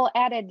like a whole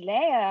added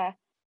layer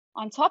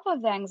on top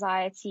of the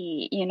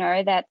anxiety,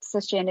 that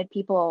cisgendered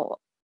people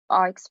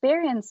are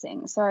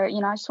experiencing. So, I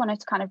just wanted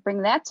to kind of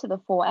bring that to the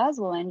fore as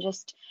well, and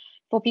just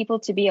for people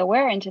to be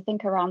aware and to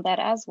think around that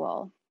as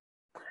well.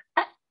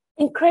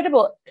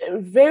 Incredible.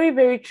 Very,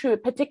 very true,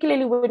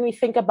 particularly when we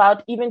think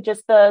about even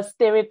just the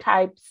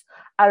stereotypes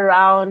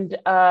around,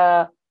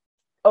 you're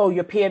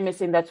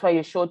PMSing, that's why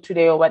you're short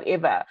today or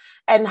whatever,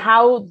 and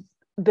how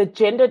the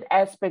gendered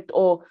aspect,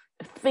 or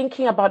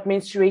thinking about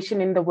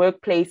menstruation in the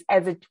workplace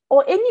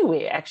or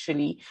anywhere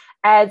actually,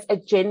 as a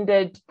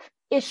gendered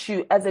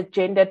issue, as a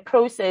gendered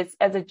process,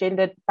 as a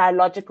gendered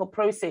biological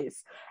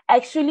process,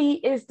 actually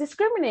is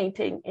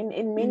discriminating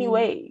in many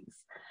ways.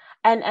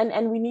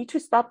 And we need to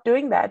stop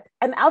doing that.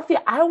 And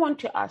Althea, I want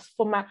to ask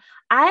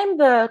I'm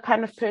the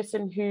kind of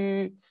person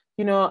who,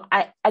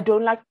 I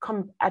don't like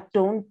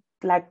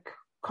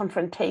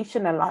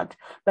confrontation a lot,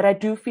 but I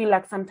do feel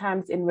like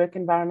sometimes in work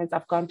environments,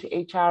 I've gone to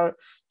HR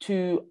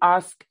to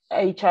ask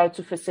HR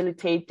to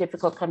facilitate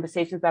difficult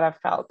conversations that I've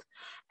felt.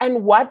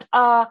 And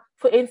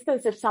for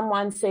instance, if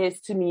someone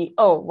says to me,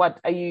 oh, what,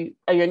 are you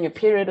on your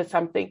period or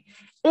something?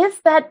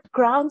 Is that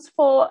grounds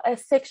for a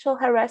sexual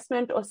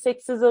harassment or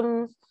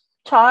sexism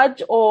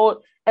charge, or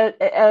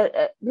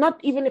not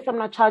even if I'm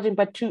not charging,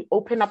 but to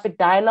open up a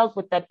dialogue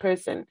with that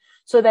person,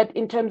 so that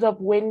in terms of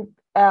when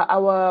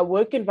our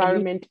work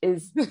environment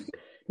is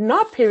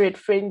not period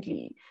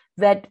friendly,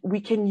 that we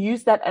can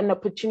use that an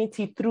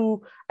opportunity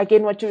through,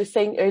 again, what you were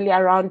saying earlier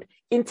around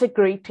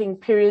integrating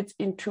periods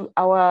into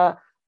our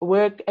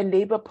work and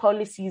labor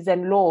policies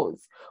and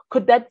laws.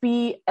 Could that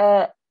be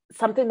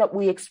something that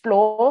we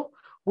explore,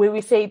 where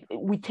we say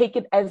we take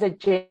it as a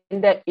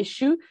gender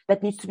issue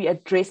that needs to be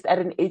addressed at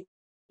an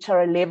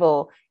HR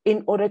level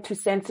in order to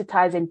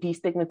sensitize and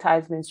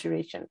destigmatize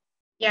menstruation?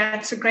 Yeah,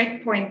 it's a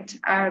great point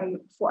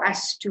for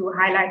us to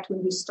highlight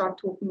when we start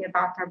talking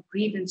about our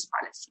grievance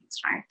policies,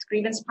 right?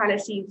 Grievance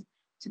policies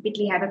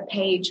typically have a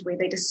page where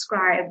they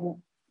describe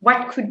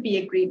what could be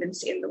a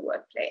grievance in the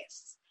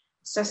workplace.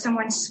 So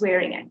someone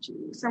swearing at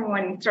you,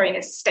 someone throwing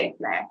a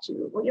stapler at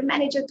you, or your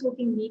manager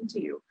talking mean to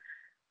you.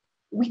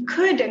 We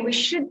could and we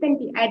should then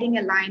be adding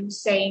a line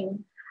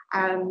saying,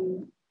 are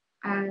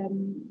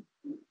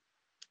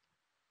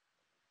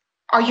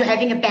you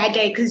having a bad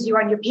day because you're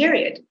on your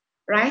period,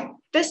 right?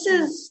 This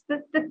is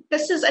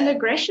an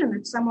aggression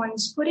that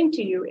someone's putting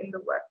to you in the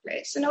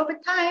workplace. And over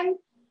time,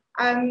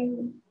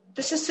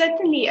 this is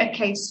certainly a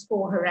case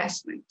for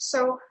harassment.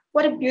 So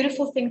what a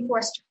beautiful thing for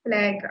us to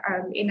flag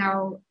in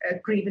our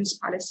grievance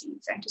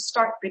policies, and to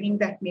start bringing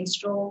that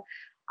menstrual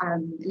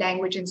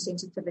language and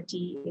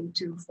sensitivity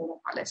into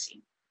formal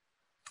policy.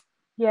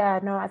 Yeah,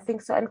 no, I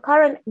think so. And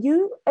Karen,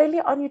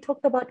 earlier on, you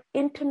talked about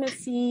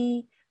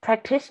intimacy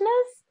practitioners.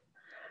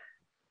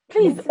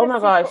 Please, Intimacy oh my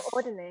gosh.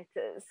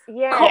 Coordinators.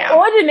 Yeah.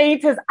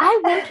 Coordinators.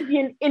 I want to be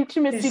an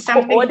intimacy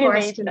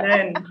coordinator.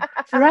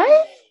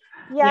 Right?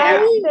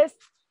 Yeah.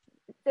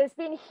 There's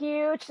been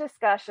huge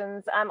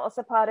discussions. I'm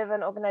also part of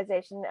an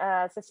organization,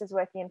 Sisters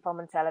Working in Film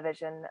and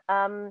Television.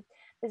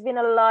 There's been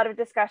a lot of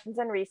discussions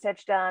and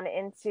research done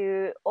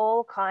into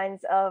all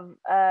kinds of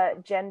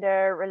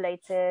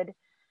gender-related,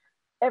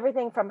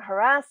 everything from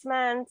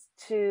harassment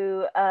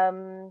to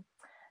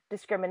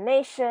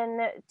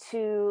discrimination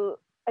to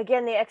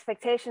again, the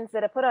expectations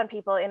that are put on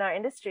people in our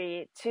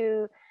industry,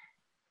 to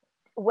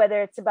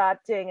whether it's about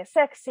doing a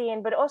sex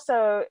scene, but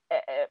also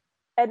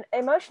an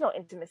emotional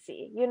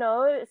intimacy. You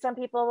know, some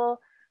people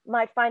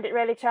might find it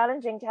really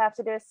challenging to have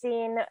to do a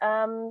scene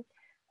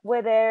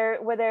where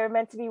they're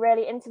meant to be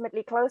really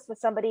intimately close with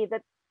somebody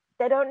that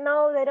they don't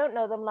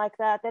know them like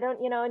that. They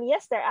don't, you know, and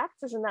yes, they're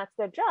actors and that's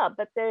their job,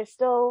 but there's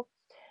still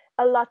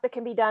a lot that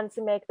can be done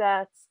to make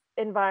that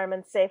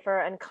environment safer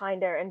and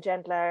kinder and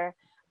gentler.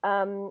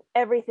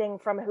 Everything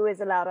from who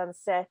is allowed on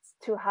set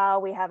to how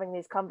we're having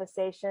these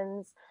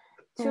conversations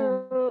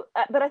to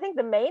but I think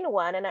the main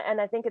one,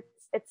 and I think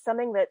it's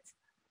something that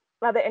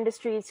other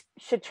industries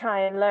should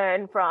try and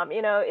learn from,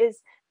 you know, is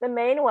the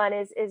main one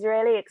is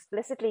really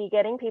explicitly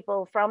getting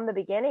people from the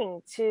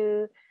beginning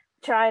to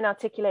try and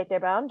articulate their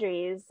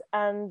boundaries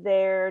and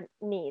their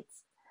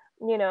needs,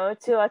 you know,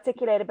 to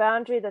articulate a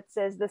boundary that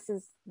says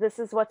this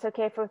is what's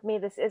okay for me,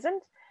 this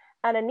isn't,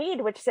 and a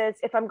need which says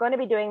if I'm going to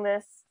be doing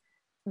this,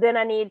 then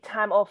I need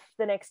time off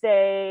the next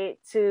day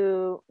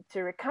to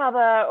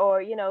recover,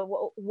 or, you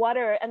know,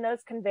 and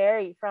those can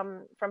vary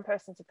from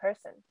person to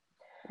person.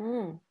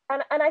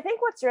 And I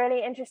think what's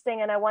really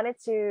interesting, and I wanted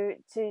to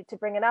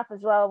bring it up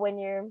as well, when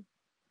you're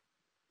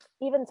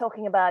even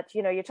talking about,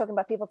 you know, you're talking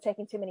about people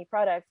taking too many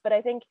products, but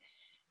I think,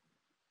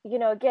 you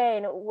know,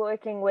 again,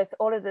 working with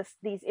all of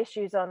these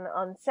issues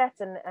on set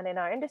and in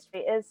our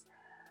industry, is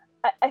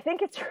I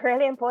think it's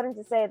really important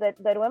to say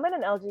that women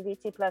and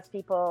LGBT plus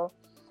people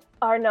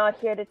are not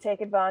here to take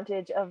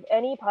advantage of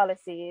any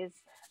policies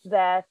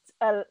that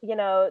you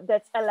know,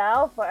 that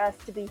allow for us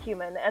to be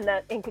human, and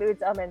that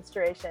includes our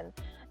menstruation.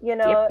 You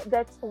know,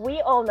 that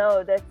we all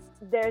know that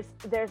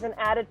there's an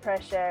added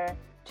pressure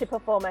to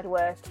perform at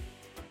work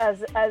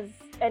as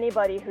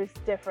anybody who's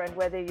different,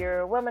 whether you're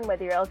a woman,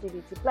 whether you're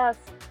LGBT plus.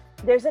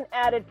 There's an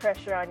added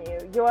pressure on you.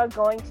 You are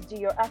going to do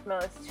your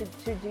utmost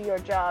to do your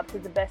job to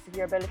the best of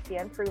your ability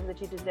and prove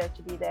that you deserve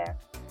to be there.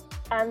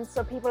 And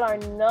so people are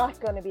not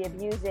going to be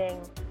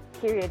abusing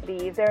period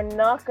leave. They're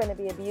not going to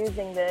be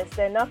abusing this.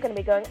 They're not going to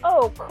be going,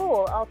 oh,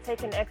 cool, I'll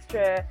take an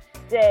extra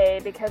day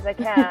because I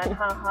can,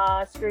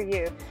 haha, screw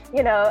you.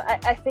 You know,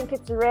 I think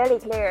it's really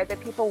clear that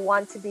people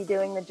want to be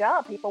doing the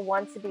job. People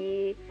want to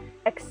be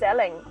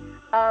excelling.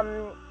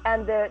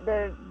 And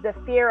the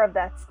fear of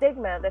that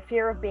stigma, the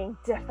fear of being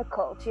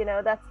difficult, you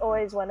know, that's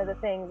always one of the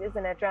things,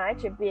 isn't it, right?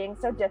 You're being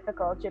so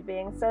difficult, you're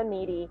being so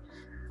needy.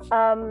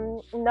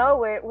 No,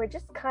 we're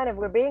just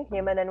we're being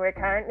human, and we're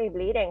currently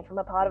bleeding from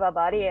a part of our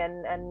body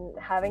and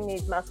having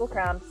these muscle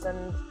cramps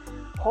and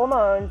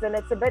hormones, and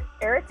it's a bit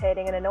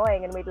irritating and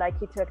annoying, and we'd like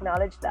you to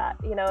acknowledge that,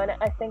 you know. And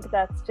I think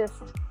that's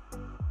just,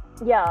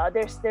 yeah,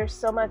 there's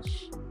so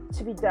much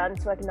to be done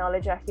to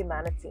acknowledge our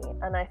humanity,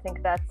 and I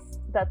think that's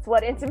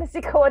what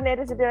intimacy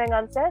coordinators are doing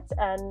on set,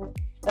 and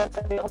that's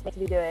what we all need to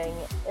be doing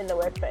in the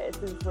workplace,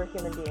 is we're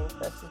human beings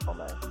first and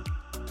foremost.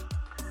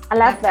 I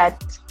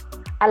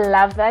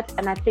love that,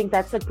 and I think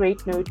that's a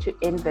great note to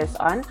end this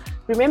on.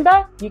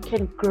 Remember, you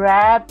can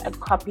grab a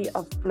copy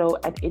of Flow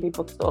at any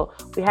bookstore.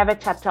 We have a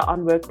chapter on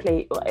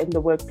in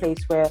the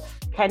workplace where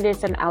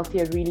Candice and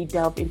Althea really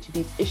delve into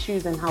these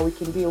issues and how we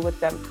can deal with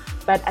them.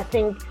 But I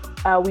think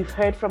we've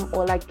heard from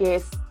all our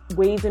guests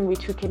ways in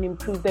which we can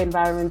improve the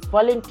environment.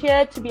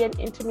 Volunteer to be an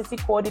intimacy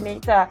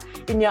coordinator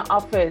in your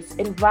office.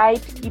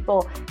 Invite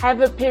people.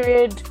 Have a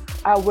period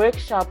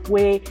workshop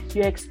where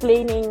you're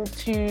explaining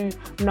to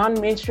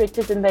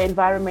non-menstruators in the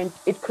environment.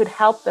 It could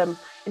help them.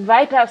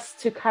 Invite us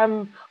to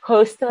come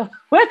host a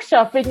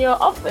workshop in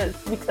your office,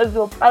 because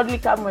we'll proudly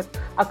come with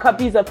our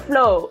copies of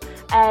Flow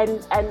and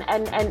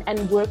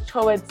work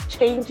towards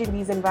changing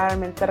these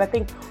environments. But I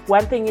think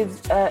one thing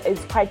is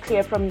quite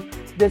clear from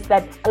this,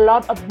 that a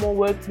lot of more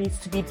work needs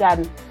to be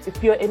done.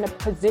 If you're in a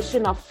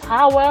position of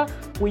power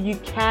where you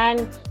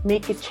can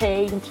make a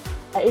change,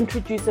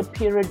 introduce a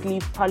period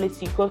leave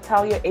policy, go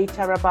tell your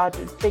HR about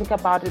it, think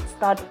about it,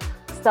 start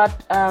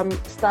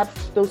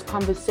those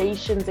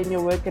conversations in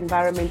your work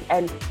environment.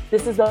 And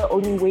this is the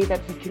only way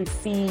that we can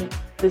see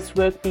this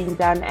work being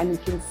done, and we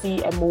can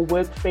see a more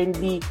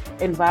work-friendly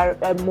a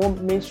more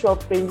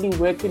menstrual-friendly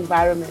work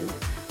environment.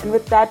 And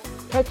with that,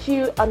 catch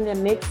you on the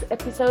next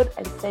episode,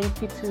 and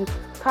thank you to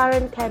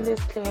Karen, Candice,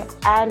 Claire,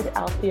 and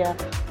Althea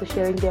for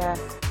sharing their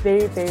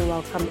very, very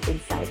welcome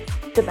insights.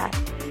 Goodbye.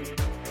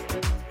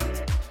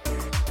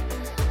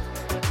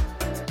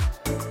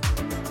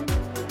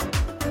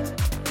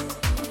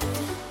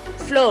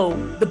 Flow,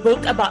 the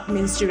book about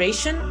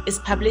menstruation, is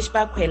published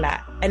by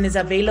Kwela and is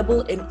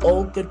available in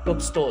all good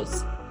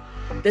bookstores.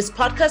 This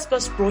podcast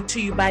was brought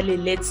to you by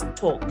Let's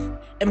Talk,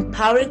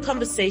 empowering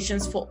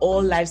conversations for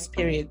all life's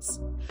periods.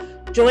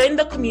 Join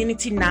the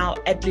community now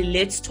at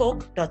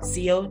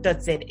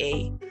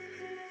letstalk.co.za.